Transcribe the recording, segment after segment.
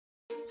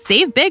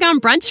Save big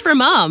on brunch for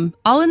mom,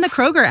 all in the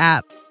Kroger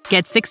app.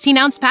 Get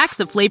 16-ounce packs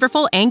of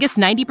flavorful Angus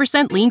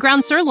 90% lean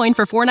ground sirloin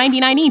for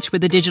 $4.99 each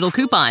with a digital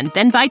coupon.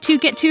 Then buy 2,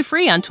 get 2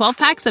 free on 12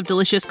 packs of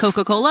delicious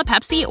Coca-Cola,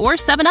 Pepsi, or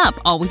 7-Up,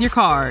 all with your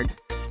card.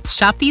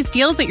 Shop these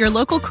deals at your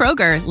local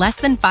Kroger, less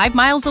than 5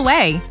 miles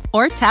away.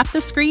 Or tap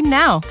the screen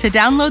now to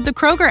download the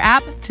Kroger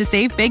app to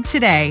save big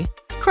today.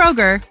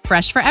 Kroger,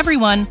 fresh for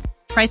everyone.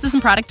 Prices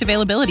and product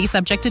availability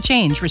subject to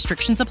change.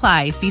 Restrictions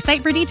apply. See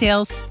site for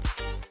details.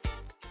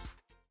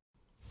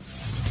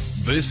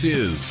 This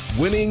is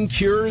Winning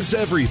Cures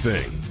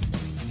Everything.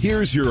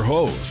 Here's your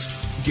host,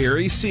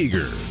 Gary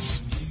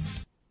Seegers.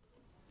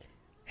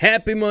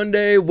 Happy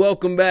Monday.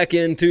 Welcome back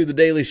into the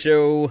Daily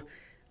Show.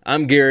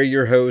 I'm Gary,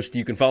 your host.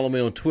 You can follow me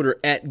on Twitter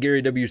at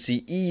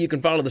GaryWCE. You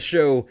can follow the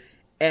show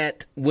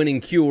at Winning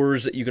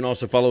Cures. You can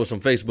also follow us on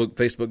Facebook,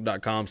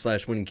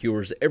 facebook.com/Winning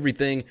Cures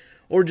Everything,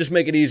 or just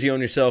make it easy on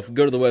yourself.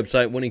 Go to the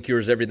website,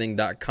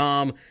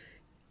 winningcureseverything.com.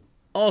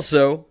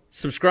 Also,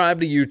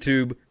 subscribe to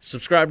YouTube,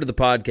 subscribe to the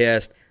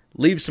podcast,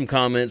 leave some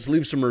comments,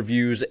 leave some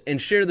reviews, and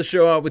share the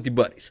show out with your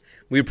buddies.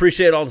 We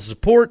appreciate all the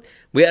support.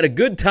 We had a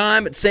good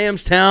time at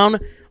Sam's Town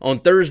on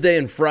Thursday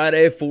and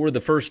Friday for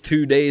the first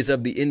 2 days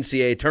of the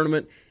NCAA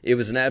tournament. It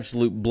was an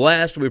absolute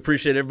blast. We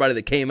appreciate everybody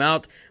that came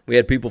out. We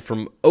had people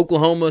from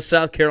Oklahoma,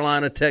 South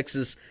Carolina,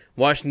 Texas,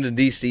 Washington,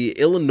 D.C.,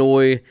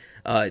 Illinois.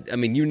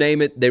 You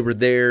name it, they were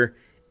there.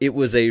 It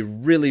was a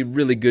really,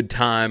 really good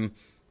time.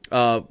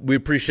 We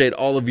appreciate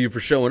all of you for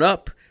showing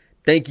up.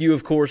 Thank you,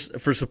 of course,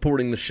 for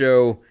supporting the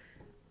show.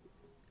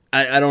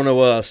 I don't know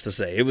what else to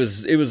say. It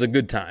was a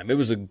good time. It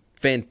was a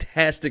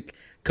fantastic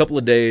couple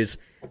of days.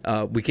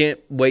 We can't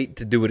wait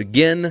to do it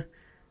again.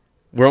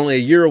 We're only a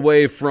year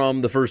away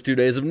from the first 2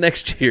 days of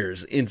next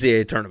year's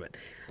NCAA tournament.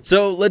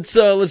 So let's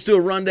do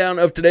a rundown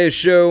of today's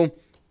show.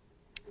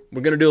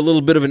 We're going to do a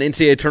little bit of an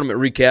NCAA tournament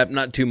recap.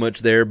 Not too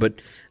much there,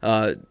 but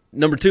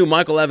number 2,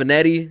 Michael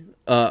Avenatti,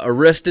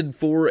 arrested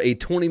for a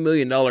 $20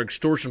 million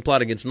extortion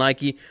plot against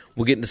Nike.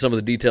 We'll get into some of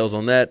the details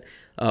on that.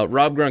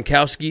 Rob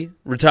Gronkowski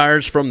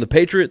retires from the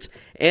Patriots,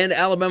 and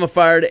Alabama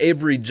fired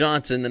Avery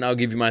Johnson, and I'll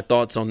give you my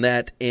thoughts on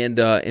that and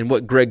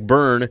what Greg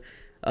Byrne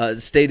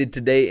stated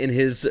today in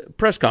his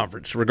press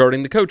conference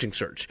regarding the coaching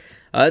search.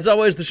 As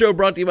always, the show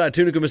brought to you by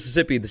Tunica,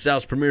 Mississippi, the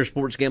South's premier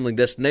sports gambling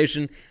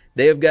destination.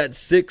 They have got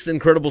 6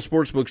 incredible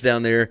sports books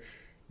down there.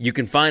 You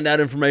can find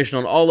out information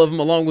on all of them,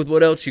 along with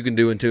what else you can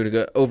do in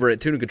Tunica, over at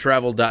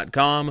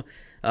tunicatravel.com.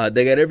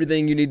 They got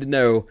everything you need to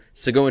know,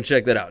 so go and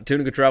check that out.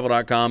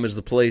 tunicatravel.com is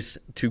the place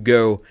to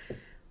go.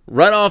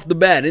 Right off the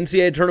bat,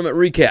 NCAA tournament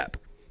recap.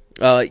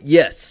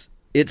 Yes,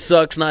 it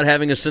sucks not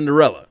having a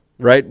Cinderella,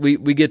 right?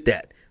 We get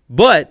that.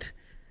 But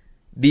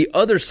the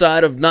other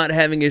side of not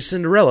having a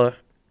Cinderella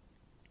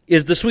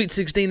is the Sweet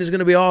 16 is going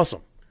to be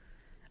awesome.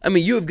 I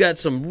mean, you have got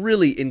some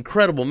really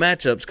incredible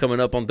matchups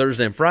coming up on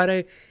Thursday and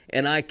Friday,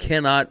 and I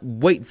cannot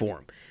wait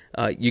for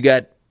them. You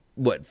got,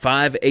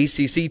 5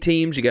 ACC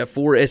teams? You got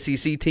 4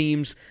 SEC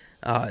teams.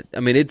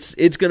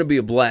 It's going to be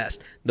a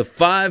blast. The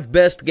 5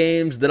 best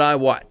games that I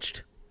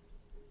watched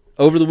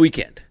over the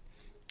weekend.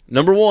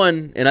 Number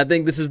 1, and I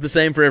think this is the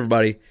same for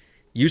everybody,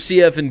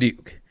 UCF and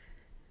Duke.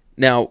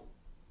 Now,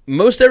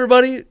 most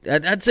everybody,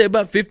 I'd say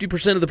about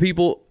 50% of the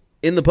people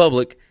in the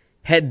public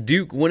had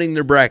Duke winning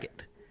their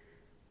bracket.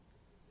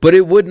 But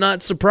it would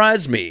not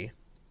surprise me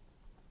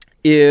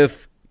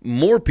if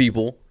more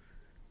people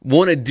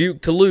wanted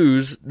Duke to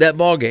lose that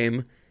ball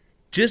game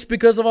just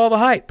because of all the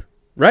hype,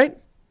 right?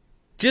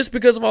 Just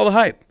because of all the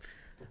hype.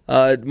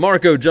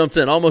 Marco jumps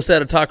in, almost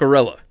had a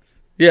Tacarella.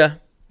 Yeah.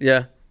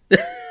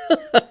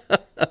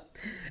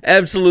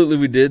 Absolutely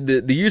we did.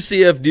 The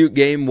UCF Duke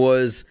game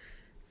was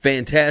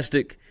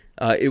fantastic.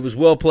 It was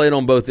well played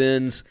on both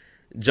ends.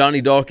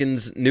 Johnny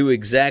Dawkins knew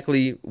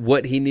exactly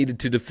what he needed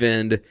to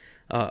defend.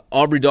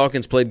 Aubrey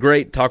Dawkins played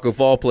great. Taco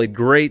Fall played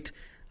great.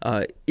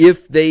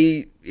 If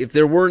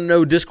there were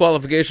no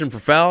disqualification for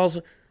fouls,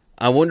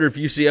 I wonder if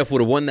UCF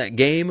would have won that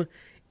game.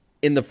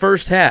 In the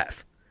first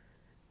half,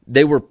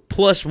 they were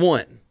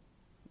 +1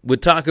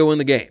 with Taco in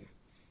the game.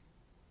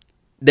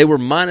 They were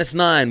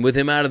 -9 with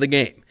him out of the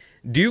game.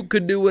 Duke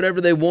could do whatever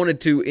they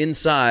wanted to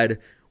inside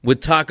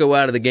with Taco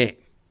out of the game.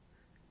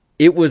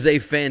 It was a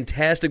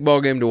fantastic ball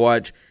game to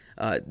watch.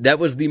 That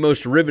was the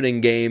most riveting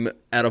game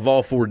out of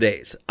all 4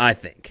 days, I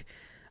think.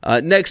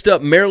 Next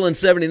up, Maryland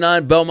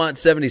 79, Belmont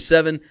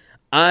 77.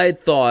 I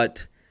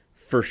thought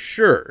for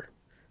sure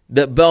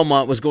that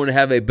Belmont was going to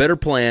have a better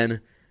plan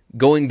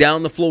going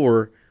down the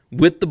floor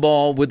with the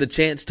ball with a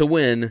chance to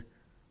win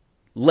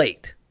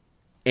late.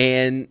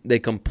 And they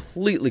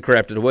completely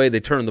crapped it away. They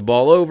turned the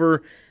ball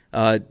over.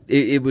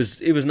 It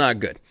was not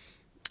good.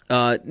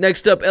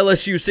 Next up,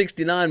 LSU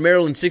 69,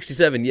 Maryland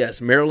 67.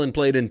 Yes, Maryland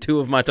played in 2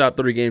 of my top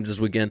 3 games this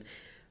weekend.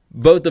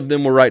 Both of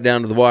them were right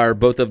down to the wire.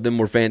 Both of them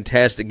were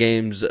fantastic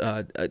games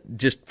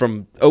just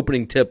from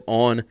opening tip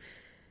on.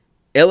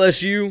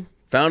 LSU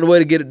found a way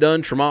to get it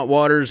done. Tremont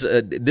Waters,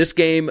 this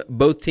game,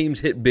 both teams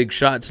hit big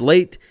shots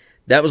late.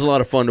 That was a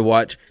lot of fun to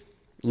watch.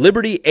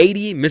 Liberty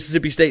 80,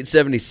 Mississippi State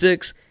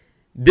 76.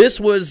 This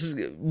was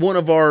one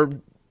of our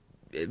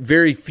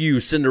very few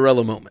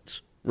Cinderella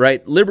moments,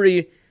 right?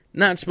 Liberty,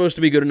 not supposed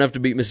to be good enough to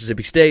beat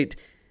Mississippi State.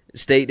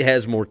 State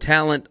has more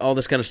talent, all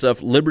this kind of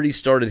stuff. Liberty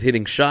started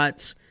hitting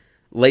shots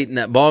late in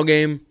that ball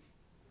game,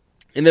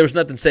 and there was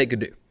nothing State could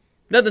do.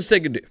 Nothing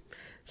State could do.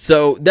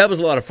 So that was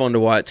a lot of fun to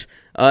watch.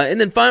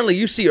 And then finally,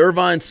 UC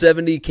Irvine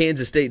 70,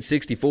 Kansas State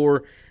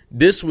 64.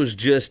 This was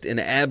just an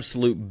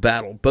absolute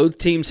battle. Both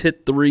teams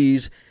hit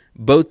threes.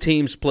 Both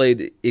teams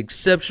played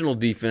exceptional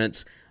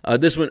defense.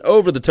 This went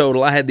over the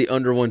total. I had the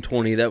under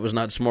 120. That was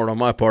not smart on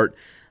my part.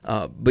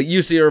 But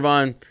UC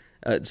Irvine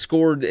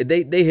scored.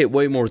 They hit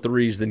way more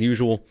threes than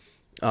usual.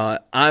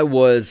 I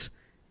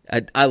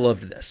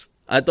loved this.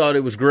 I thought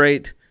it was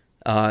great.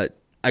 I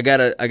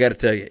gotta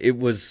tell you, it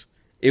was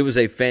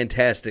a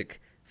fantastic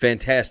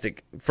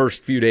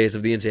first few days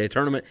of the NCAA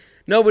tournament.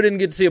 No, we didn't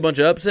get to see a bunch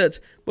of upsets,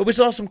 but we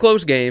saw some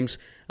close games.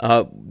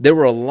 There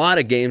were a lot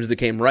of games that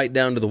came right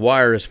down to the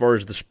wire as far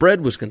as the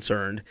spread was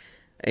concerned.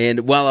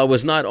 And while I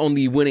was not on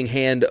the winning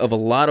hand of a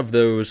lot of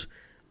those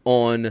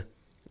on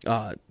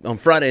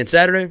Friday and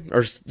Saturday,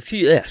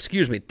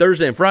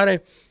 Thursday and Friday,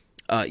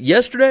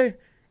 yesterday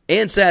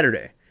and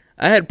Saturday,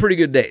 I had pretty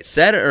good days.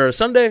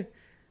 Sunday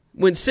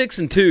went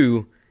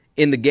 6-2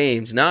 in the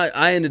games. Now,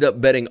 I ended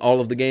up betting all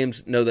of the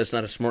games. No, that's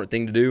not a smart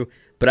thing to do,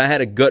 but I had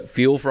a gut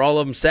feel for all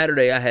of them.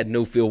 Saturday, I had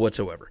no feel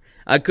whatsoever.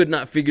 I could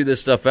not figure this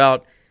stuff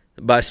out.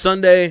 By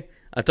Sunday,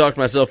 I talked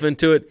myself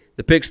into it.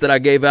 The picks that I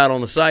gave out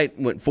on the site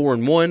went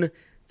 4-1,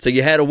 so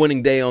you had a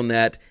winning day on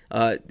that.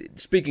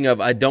 Speaking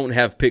of, I don't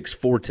have picks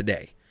for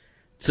today.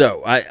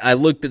 So I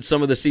looked at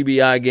some of the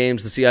CBI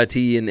games, the CIT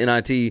and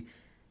NIT.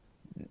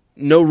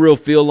 No real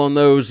feel on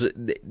those.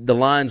 The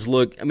lines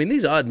look,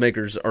 these odd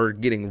makers are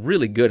getting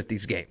really good at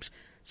these games.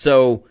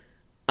 So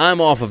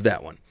I'm off of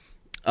that one.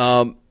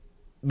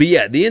 But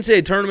yeah, the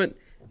NCAA tournament,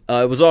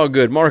 it was all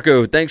good.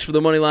 Marco, thanks for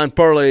the money line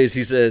parlays.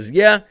 He says,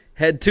 yeah,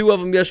 had two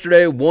of them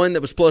yesterday. One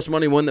that was plus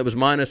money, one that was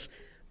minus.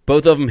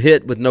 Both of them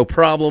hit with no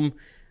problem.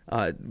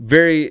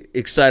 Very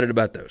excited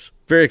about those.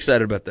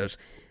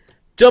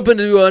 Jump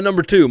into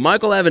number 2,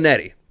 Michael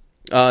Avenatti.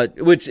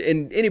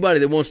 And anybody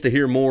that wants to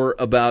hear more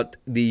about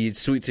the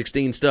Sweet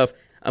 16 stuff,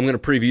 I'm going to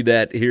preview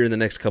that here in the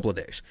next couple of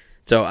days.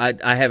 So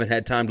I haven't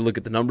had time to look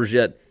at the numbers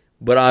yet,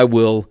 but I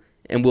will,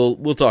 and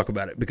we'll talk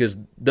about it because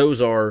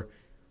those are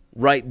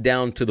right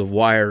down to the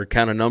wire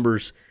kind of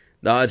numbers.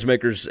 The odds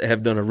makers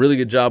have done a really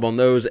good job on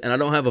those, and I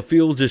don't have a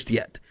feel just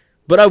yet,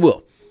 but I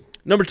will.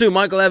 Number 2,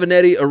 Michael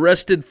Avenatti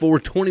arrested for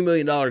 $20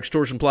 million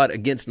extortion plot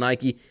against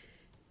Nike.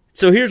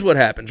 So here's what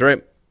happens,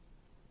 right?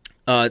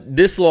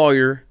 This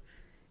lawyer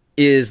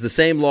is the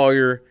same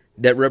lawyer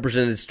that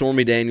represented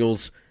Stormy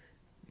Daniels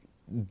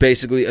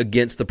basically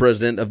against the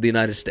President of the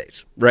United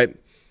States, right?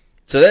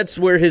 So that's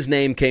where his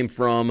name came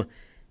from,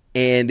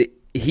 and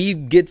he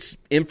gets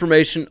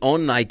information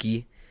on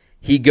Nike.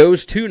 He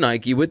goes to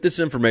Nike with this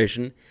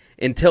information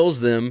and tells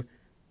them,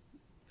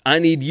 I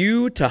need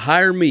you to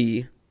hire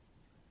me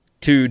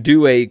to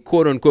do a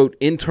quote-unquote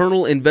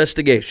internal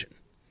investigation.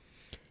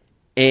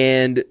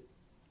 And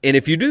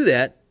if you do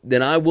that,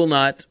 then I will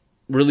not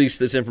release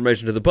this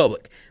information to the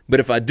public.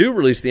 But if I do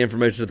release the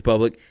information to the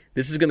public,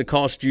 this is going to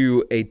cost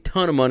you a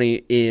ton of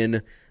money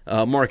in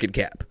market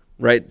cap,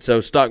 right?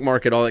 So stock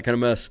market, all that kind of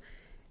mess.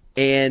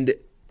 And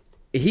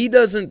he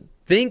doesn't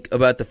think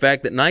about the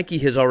fact that Nike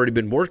has already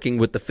been working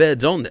with the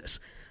feds on this.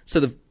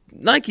 So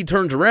Nike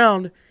turns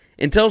around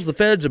and tells the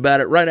feds about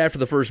it right after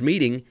the first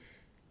meeting.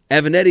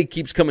 Avenatti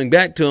keeps coming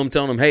back to him,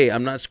 telling him, hey,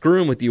 I'm not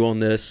screwing with you on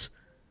this.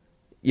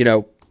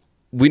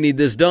 We need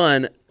this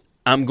done.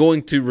 I'm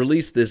going to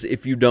release this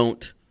if you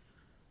don't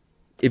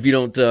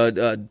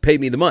pay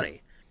me the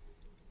money.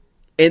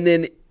 And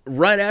then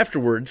right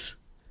afterwards,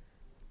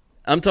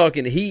 I'm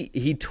talking, he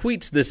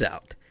tweets this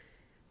out.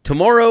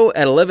 Tomorrow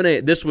at 11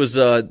 a.m., this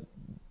morning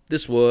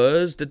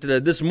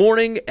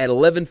at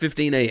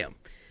 11:15 a.m.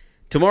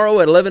 Tomorrow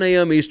at 11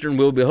 a.m. Eastern,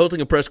 we'll be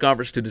holding a press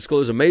conference to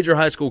disclose a major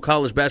high school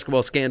college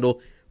basketball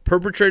scandal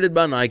perpetrated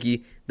by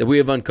Nike that we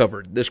have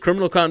uncovered. This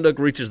criminal conduct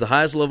reaches the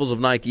highest levels of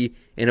Nike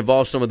and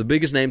involves some of the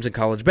biggest names in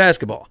college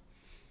basketball.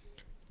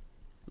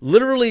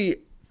 Literally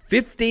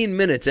 15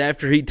 minutes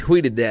after he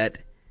tweeted that,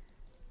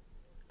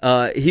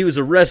 he was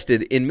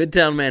arrested in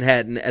Midtown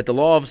Manhattan at the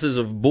law offices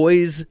of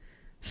Boyes,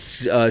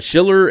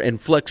 Schiller,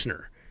 and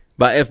Flexner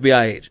by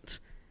FBI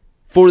agents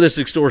for this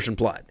extortion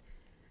plot.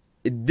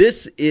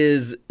 This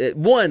is,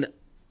 one,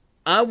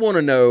 I want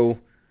to know,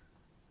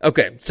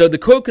 okay, so the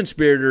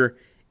co-conspirator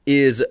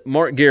is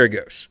Mark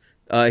Garagos.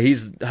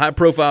 He's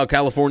high-profile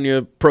California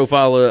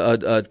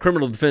a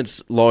criminal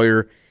defense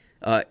lawyer.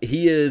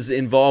 He is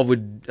involved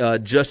with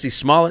Jussie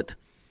Smollett,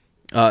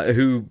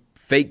 who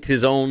faked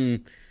his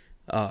own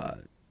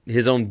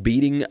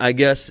beating, I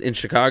guess, in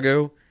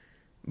Chicago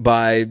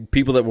by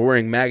people that were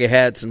wearing MAGA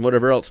hats and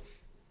whatever else.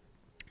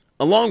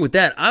 Along with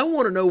that, I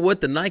want to know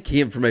what the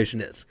Nike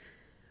information is.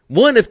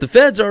 One, if the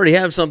feds already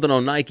have something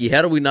on Nike,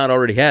 how do we not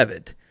already have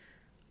it?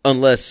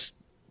 Unless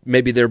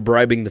maybe they're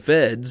bribing the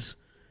feds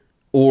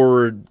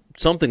or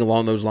something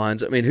along those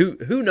lines. I mean,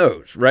 who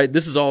knows, right?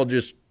 This is all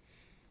just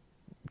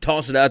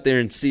toss it out there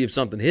and see if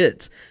something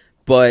hits.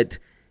 But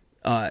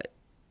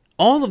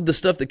all of the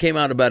stuff that came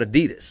out about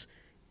Adidas,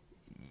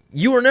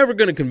 you are never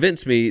going to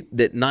convince me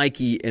that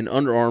Nike and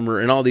Under Armour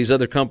and all these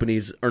other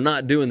companies are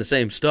not doing the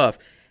same stuff.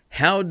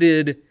 How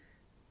did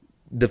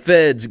the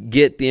feds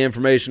get the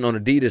information on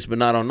Adidas but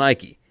not on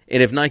Nike?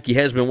 And if Nike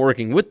has been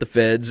working with the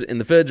feds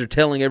and the feds are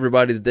telling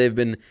everybody that they've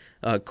been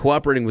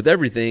cooperating with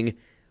everything,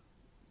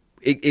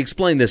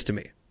 explain this to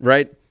me,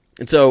 right?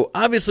 And so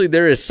obviously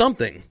there is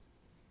something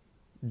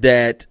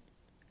that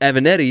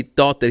Avenatti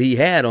thought that he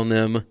had on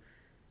them,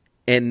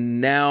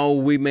 and now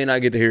we may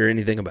not get to hear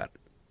anything about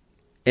it.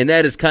 And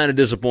that is kind of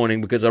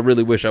disappointing because I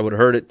really wish I would have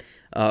heard it.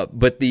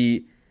 But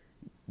the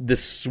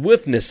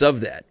swiftness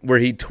of that, where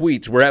he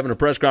tweets, we're having a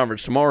press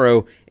conference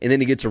tomorrow, and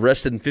then he gets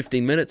arrested in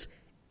 15 minutes,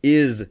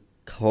 is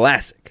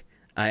classic.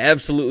 I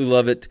absolutely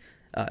love it.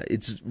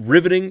 It's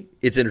riveting.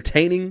 It's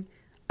entertaining.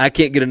 I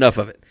can't get enough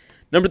of it.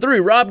 Number 3,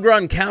 Rob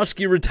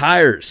Gronkowski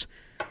retires.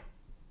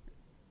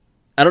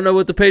 I don't know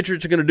what the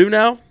Patriots are going to do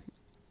now.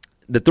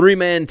 The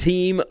 3-man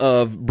team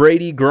of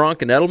Brady,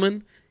 Gronk, and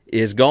Edelman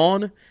is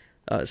gone.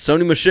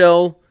 Sony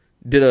Michel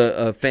did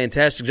a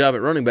fantastic job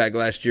at running back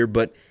last year,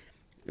 but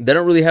they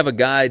don't really have a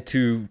guy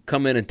to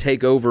come in and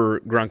take over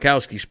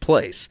Gronkowski's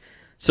place.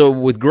 So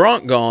with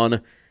Gronk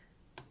gone,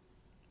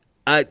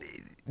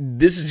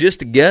 this is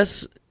just a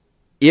guess.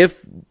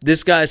 If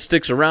this guy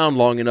sticks around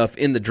long enough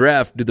in the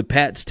draft, do the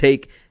Pats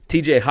take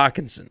T.J.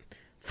 Hockenson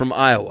from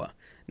Iowa?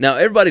 Now,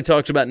 everybody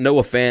talks about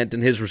Noah Fant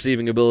and his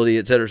receiving ability,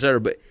 et cetera,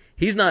 but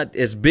he's not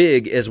as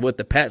big as what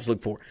the Pats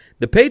look for.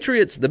 The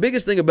Patriots, the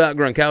biggest thing about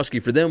Gronkowski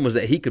for them was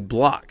that he could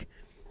block.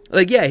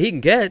 Like, yeah, he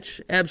can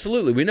catch.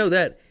 Absolutely. We know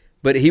that.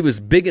 But he was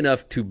big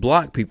enough to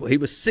block people. He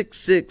was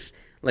 6'6",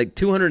 like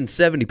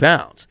 270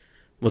 pounds.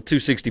 Well,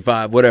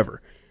 265,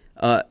 whatever.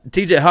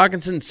 T.J.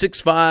 Hockenson,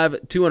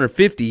 6'5",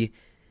 250,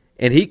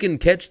 and he can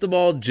catch the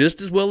ball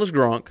just as well as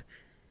Gronk.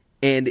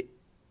 And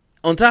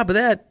on top of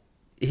that,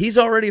 he's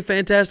already a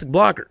fantastic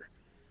blocker.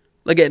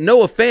 Like,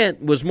 Noah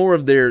Fant was more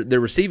of their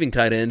receiving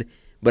tight end,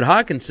 but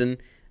Hockenson,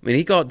 I mean,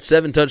 he caught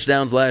 7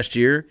 touchdowns last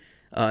year.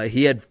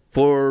 He had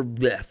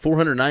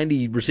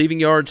 490 receiving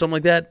yards, something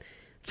like that.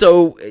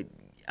 So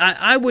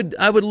I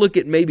would look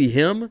at maybe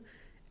him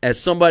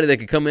as somebody that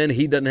could come in.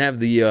 He doesn't have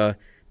the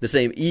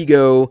same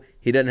ego.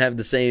 He doesn't have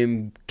the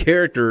same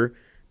character,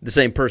 the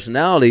same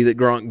personality that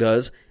Gronk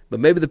does, but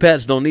maybe the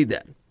Pats don't need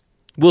that.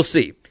 We'll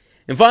see.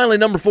 And finally,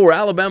 number 4,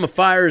 Alabama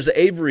fires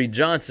Avery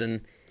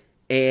Johnson.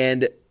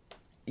 And,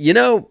 you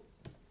know,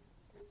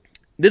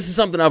 this is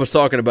something I was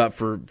talking about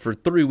for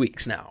 3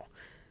 weeks now.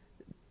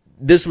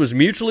 This was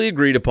mutually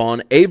agreed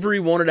upon.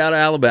 Avery wanted out of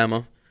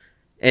Alabama,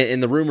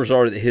 and the rumors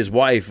are that his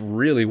wife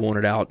really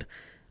wanted out.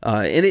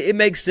 And it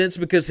makes sense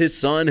because his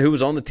son, who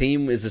was on the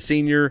team, is a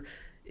senior.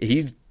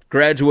 He's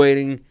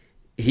graduating.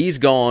 He's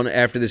gone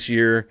after this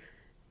year.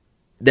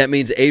 That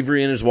means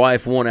Avery and his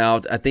wife want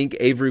out. I think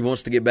Avery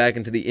wants to get back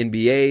into the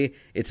NBA.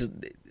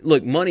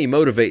 Look, money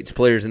motivates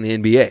players in the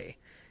NBA.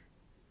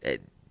 And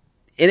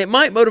it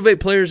might motivate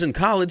players in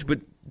college, but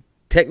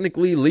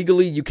technically,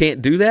 legally, you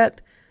can't do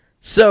that.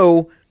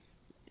 So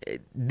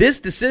this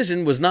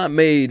decision was not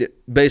made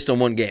based on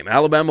one game.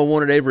 Alabama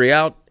wanted Avery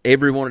out.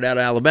 Avery wanted out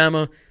of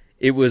Alabama.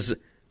 It was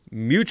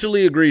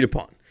mutually agreed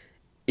upon.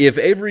 If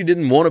Avery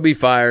didn't want to be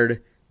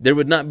fired, there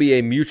would not be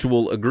a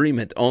mutual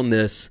agreement on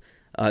this.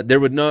 There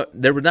would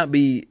not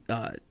be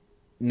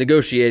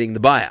negotiating the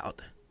buyout,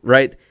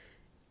 right?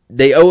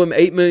 They owe him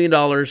 $8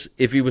 million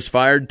if he was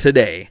fired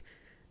today.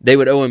 They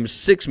would owe him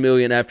 $6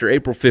 million after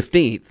April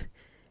 15th.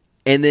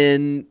 And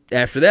then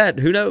after that,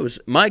 who knows?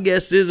 My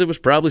guess is it was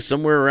probably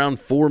somewhere around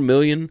 $4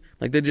 million.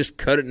 Like they just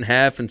cut it in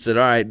half and said,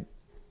 all right,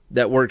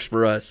 that works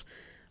for us.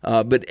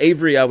 But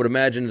Avery, I would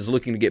imagine, is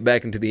looking to get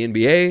back into the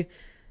NBA.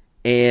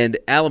 And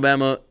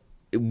Alabama,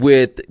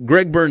 with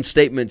Greg Byrne's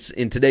statements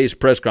in today's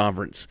press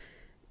conference,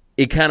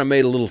 it kind of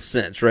made a little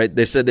sense, right?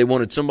 They said they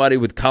wanted somebody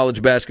with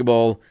college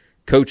basketball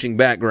coaching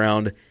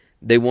background.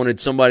 They wanted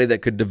somebody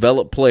that could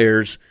develop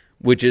players,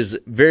 which is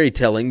very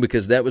telling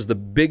because that was the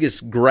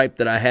biggest gripe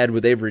that I had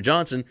with Avery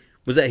Johnson,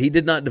 was that he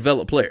did not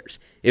develop players.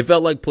 It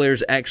felt like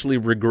players actually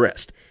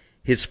regressed.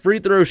 His free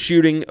throw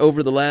shooting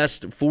over the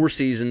last 4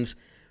 seasons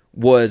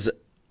was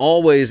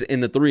always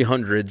in the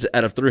 300s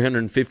out of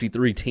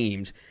 353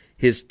 teams.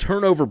 His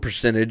turnover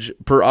percentage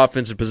per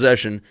offensive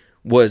possession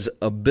was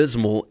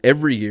abysmal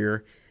every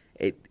year.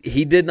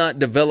 He did not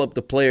develop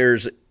the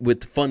players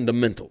with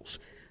fundamentals.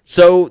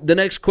 So the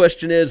next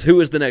question is,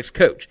 who is the next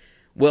coach?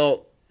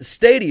 Well,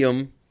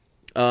 Stadium,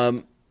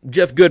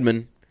 Jeff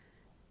Goodman,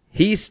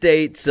 he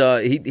states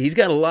he's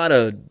got a lot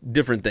of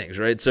different things,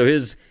 right? So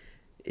his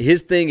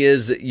thing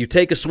is you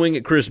take a swing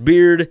at Chris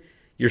Beard.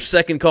 Your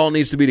second call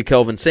needs to be to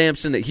Kelvin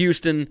Sampson at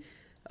Houston.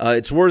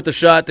 It's worth a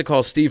shot to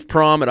call Steve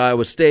Prohm at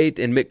Iowa State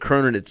and Mick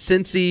Cronin at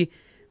Cincy.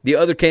 The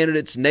other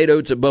candidates, Nate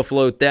Oates at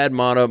Buffalo, Thad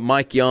Matta,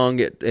 Mike Young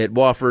at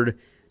Wofford,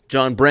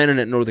 John Brannon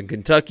at Northern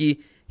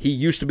Kentucky. He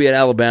used to be at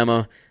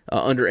Alabama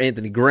under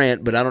Anthony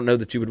Grant, but I don't know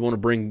that you would want to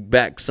bring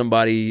back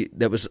somebody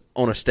that was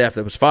on a staff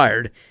that was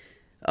fired.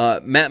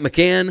 Matt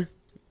McMahon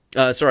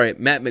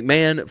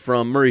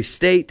from Murray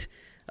State.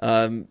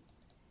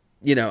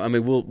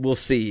 we'll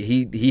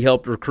see. He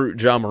helped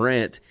recruit Ja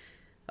Morant.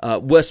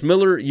 Wes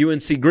Miller,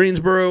 UNC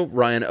Greensboro,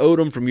 Ryan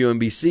Odom from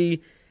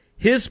UMBC.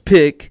 His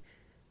pick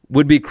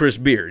would be Chris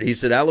Beard. He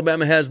said,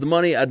 Alabama has the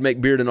money. I'd make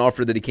Beard an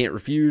offer that he can't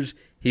refuse.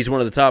 He's one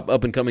of the top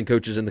up-and-coming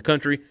coaches in the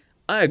country.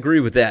 I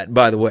agree with that,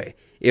 by the way.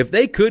 If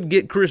they could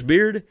get Chris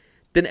Beard,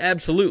 then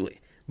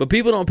absolutely. But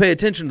people don't pay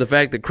attention to the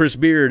fact that Chris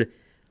Beard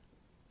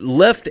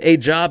left a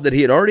job that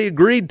he had already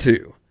agreed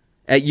to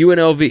at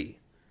UNLV.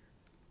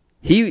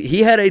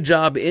 He had a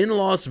job in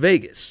Las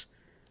Vegas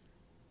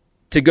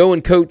to go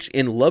and coach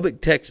in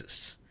Lubbock,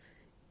 Texas.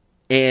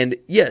 And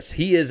yes,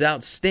 he is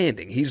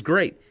outstanding. He's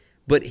great.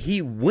 But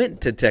he went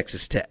to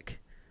Texas Tech.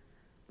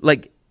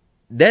 Like,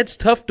 that's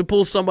tough to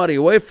pull somebody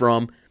away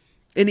from.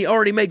 And he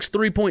already makes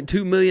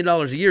 $3.2 million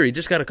a year. He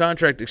just got a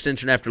contract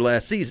extension after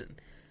last season.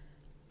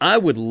 I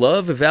would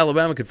love if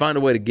Alabama could find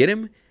a way to get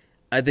him.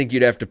 I think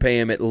you'd have to pay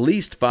him at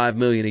least $5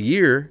 million a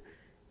year.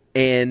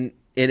 And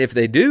if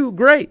they do,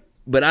 great.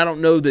 But I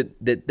don't know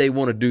that they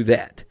want to do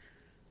that.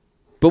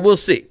 But we'll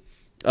see.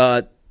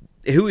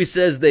 Who he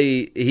says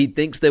he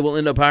thinks they will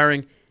end up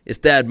hiring is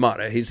Thad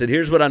Matta. He said,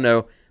 here's what I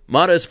know.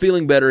 Matta is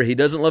feeling better. He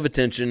doesn't love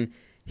attention.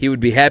 He would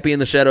be happy in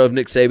the shadow of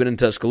Nick Saban in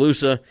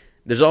Tuscaloosa.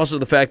 There's also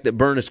the fact that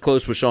Byrne is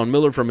close with Sean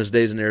Miller from his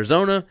days in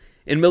Arizona,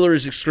 and Miller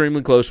is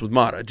extremely close with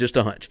Matta. Just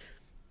a hunch.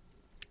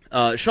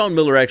 Sean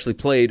Miller actually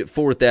played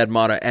for Thad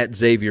Matta at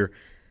Xavier.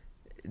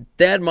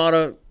 Thad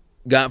Matta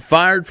got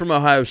fired from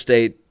Ohio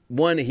State.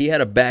 One, he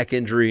had a back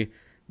injury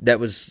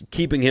that was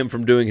keeping him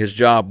from doing his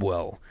job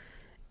well.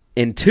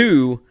 And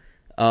two,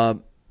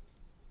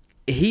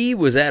 he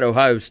was at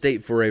Ohio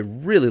State for a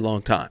really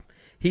long time.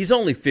 He's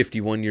only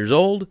 51 years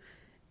old,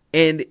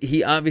 and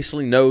he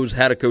obviously knows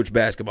how to coach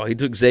basketball. He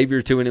took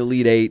Xavier to an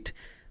Elite Eight.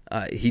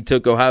 He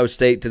took Ohio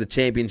State to the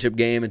championship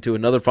game and to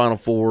another Final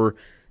Four,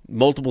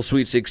 multiple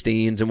Sweet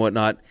 16s and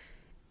whatnot.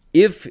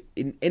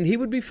 And he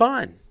would be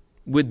fine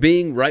with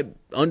being right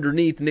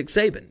underneath Nick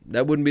Saban.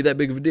 That wouldn't be that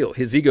big of a deal.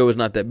 His ego is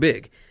not that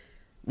big.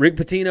 Rick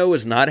Pitino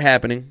is not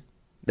happening.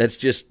 That's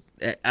just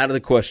out of the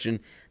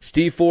question.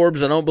 Steve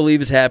Forbes, I don't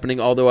believe is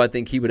happening, although I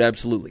think he would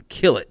absolutely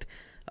kill it.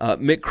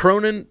 Mick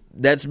Cronin,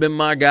 that's been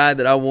my guy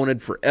that I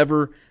wanted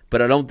forever,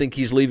 but I don't think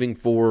he's leaving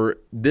for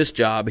this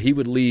job. He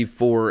would leave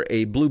for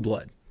a blue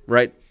blood,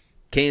 right?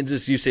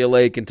 Kansas,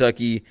 UCLA,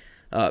 Kentucky,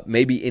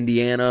 maybe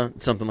Indiana,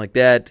 something like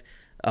that.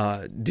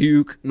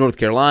 Duke, North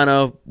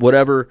Carolina,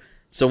 whatever.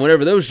 So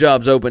whenever those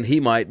jobs open, he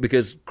might,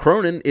 because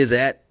Cronin is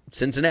at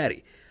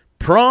Cincinnati.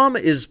 Prom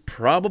is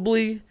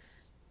probably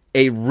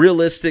a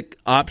realistic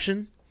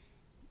option.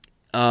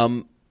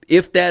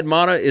 If Thad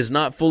Matta is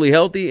not fully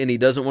healthy and he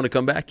doesn't want to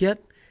come back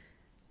yet,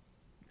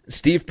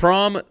 Steve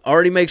Prom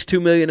already makes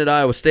 $2 million at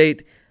Iowa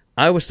State.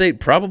 Iowa State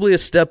probably a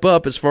step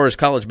up as far as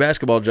college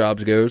basketball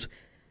jobs goes.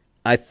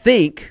 I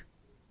think,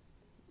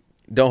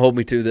 don't hold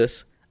me to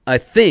this, I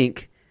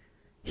think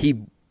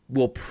he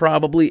will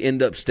probably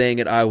end up staying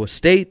at Iowa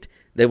State.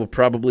 They will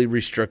probably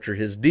restructure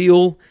his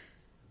deal.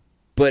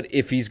 But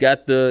if he's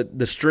got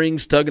the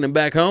strings tugging him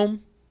back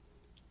home,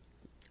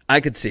 I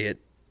could see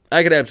it.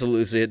 I could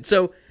absolutely see it.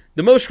 So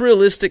the most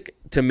realistic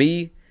to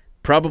me,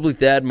 probably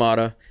Thad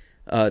Matta.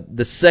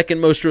 The second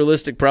most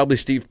realistic, probably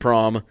Steve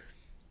Prom.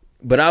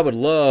 But I would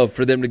love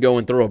for them to go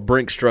and throw a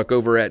Brinks truck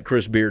over at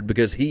Chris Beard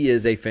because he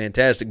is a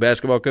fantastic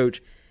basketball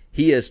coach.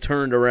 He has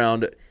turned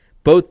around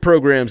both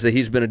programs that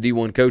he's been a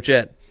D1 coach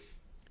at.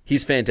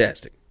 He's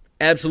fantastic.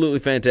 Absolutely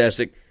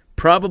fantastic.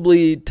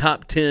 Probably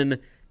top 10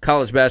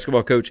 college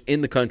basketball coach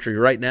in the country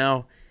right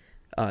now.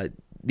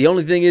 The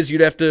only thing is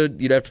you'd have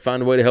to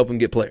find a way to help him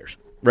get players,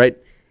 right?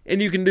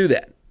 And you can do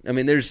that. I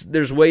mean,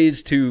 there's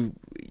ways to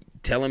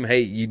tell him,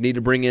 hey, you need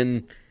to bring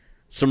in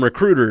some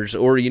recruiters,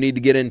 or you need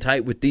to get in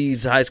tight with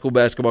these high school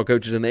basketball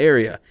coaches in the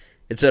area,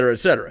 et cetera, et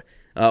cetera.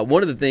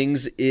 One of the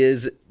things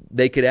is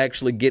they could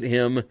actually get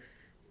him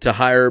to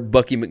hire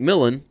Bucky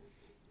McMillan,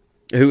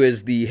 who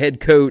is the head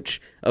coach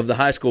of the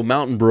high school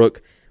Mountain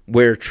Brook,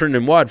 where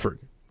Trendon Watford,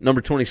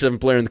 number 27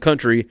 player in the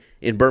country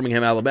in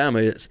Birmingham, Alabama,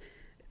 is.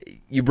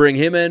 You bring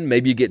him in,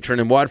 maybe you get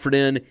Trendon Watford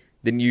in,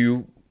 then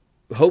you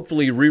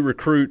hopefully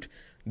re-recruit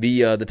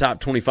the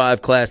top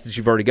 25 class that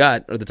you've already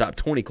got, or the top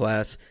 20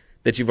 class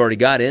that you've already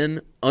got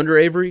in under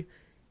Avery,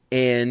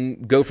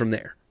 and go from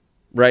there,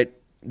 right?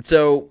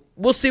 So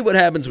we'll see what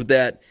happens with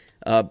that.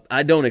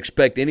 I don't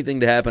expect anything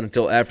to happen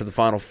until after the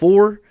Final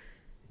Four,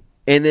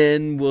 and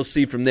then we'll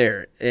see from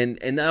there.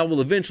 And I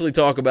will eventually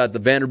talk about the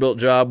Vanderbilt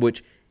job,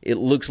 which it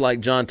looks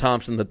like John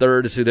Thompson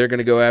III is who they're going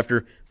to go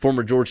after,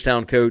 former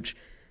Georgetown coach.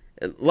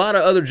 A lot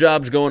of other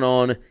jobs going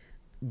on,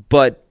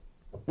 but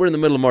we're in the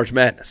middle of March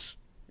Madness,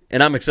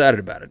 and I'm excited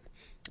about it.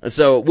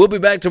 So we'll be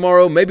back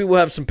tomorrow. Maybe we'll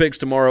have some picks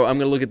tomorrow. I'm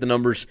going to look at the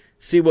numbers,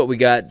 see what we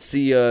got,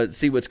 see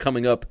what's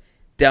coming up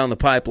down the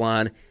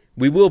pipeline.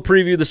 We will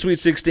preview the Sweet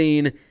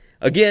 16.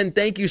 Again,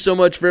 thank you so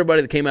much for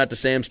everybody that came out to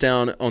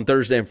Samstown on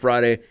Thursday and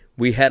Friday.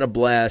 We had a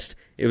blast.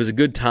 It was a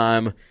good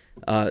time.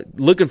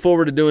 Looking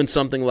forward to doing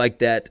something like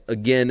that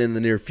again in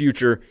the near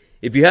future.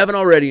 If you haven't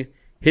already,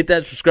 hit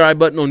that subscribe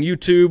button on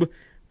YouTube.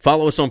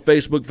 Follow us on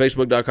Facebook,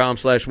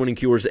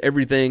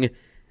 facebook.com/winningcureseverything.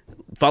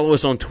 Follow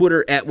us on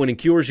Twitter at Winning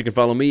Cures. You can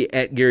follow me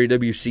at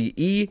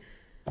GaryWCE.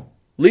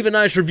 Leave a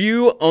nice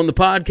review on the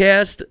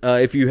podcast.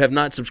 If you have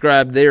not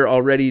subscribed there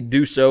already,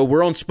 do so.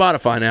 We're on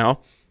Spotify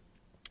now.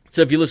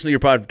 So if you listen to your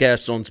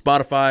podcasts on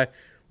Spotify,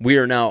 we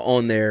are now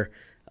on there.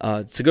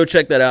 So go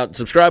check that out.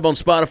 Subscribe on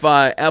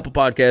Spotify, Apple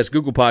Podcasts,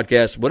 Google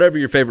Podcasts, whatever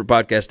your favorite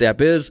podcast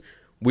app is.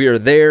 We are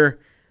there.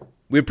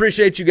 We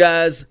appreciate you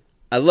guys.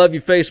 I love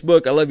you,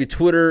 Facebook. I love you,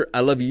 Twitter.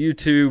 I love you,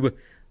 YouTube.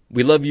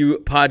 We love you,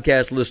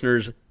 podcast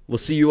listeners. We'll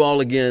see you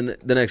all again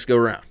the next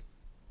go-round.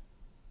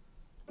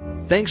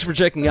 Thanks for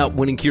checking out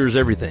Winning Cures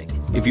Everything.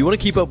 If you want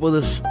to keep up with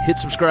us, hit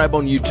subscribe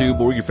on YouTube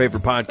or your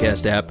favorite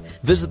podcast app.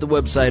 Visit the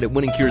website at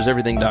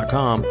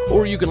winningcureseverything.com,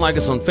 or you can like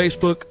us on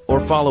Facebook or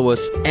follow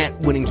us at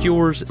Winning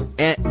Cures,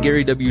 at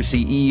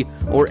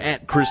GaryWCE, or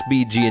at Chris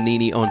B.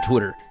 Giannini on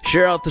Twitter.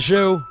 Share out the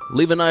show,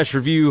 leave a nice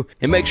review,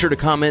 and make sure to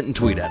comment and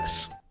tweet at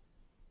us.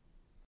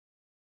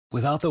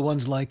 Without the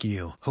ones like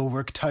you, who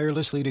work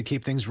tirelessly to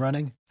keep things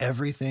running,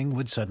 everything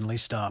would suddenly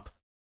stop.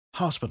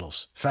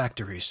 Hospitals,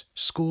 factories,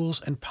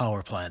 schools, and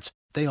power plants,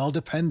 they all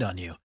depend on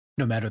you.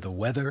 No matter the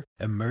weather,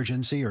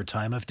 emergency, or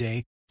time of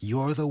day,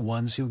 you're the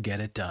ones who get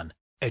it done.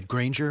 At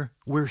Grainger,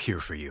 we're here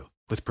for you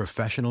with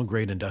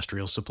professional-grade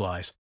industrial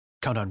supplies.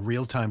 Count on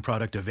real-time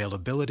product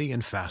availability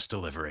and fast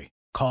delivery.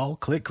 Call,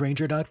 click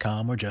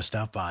Grainger.com, or just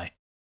stop by.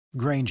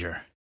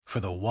 Grainger, for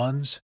the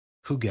ones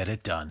who get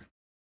it done.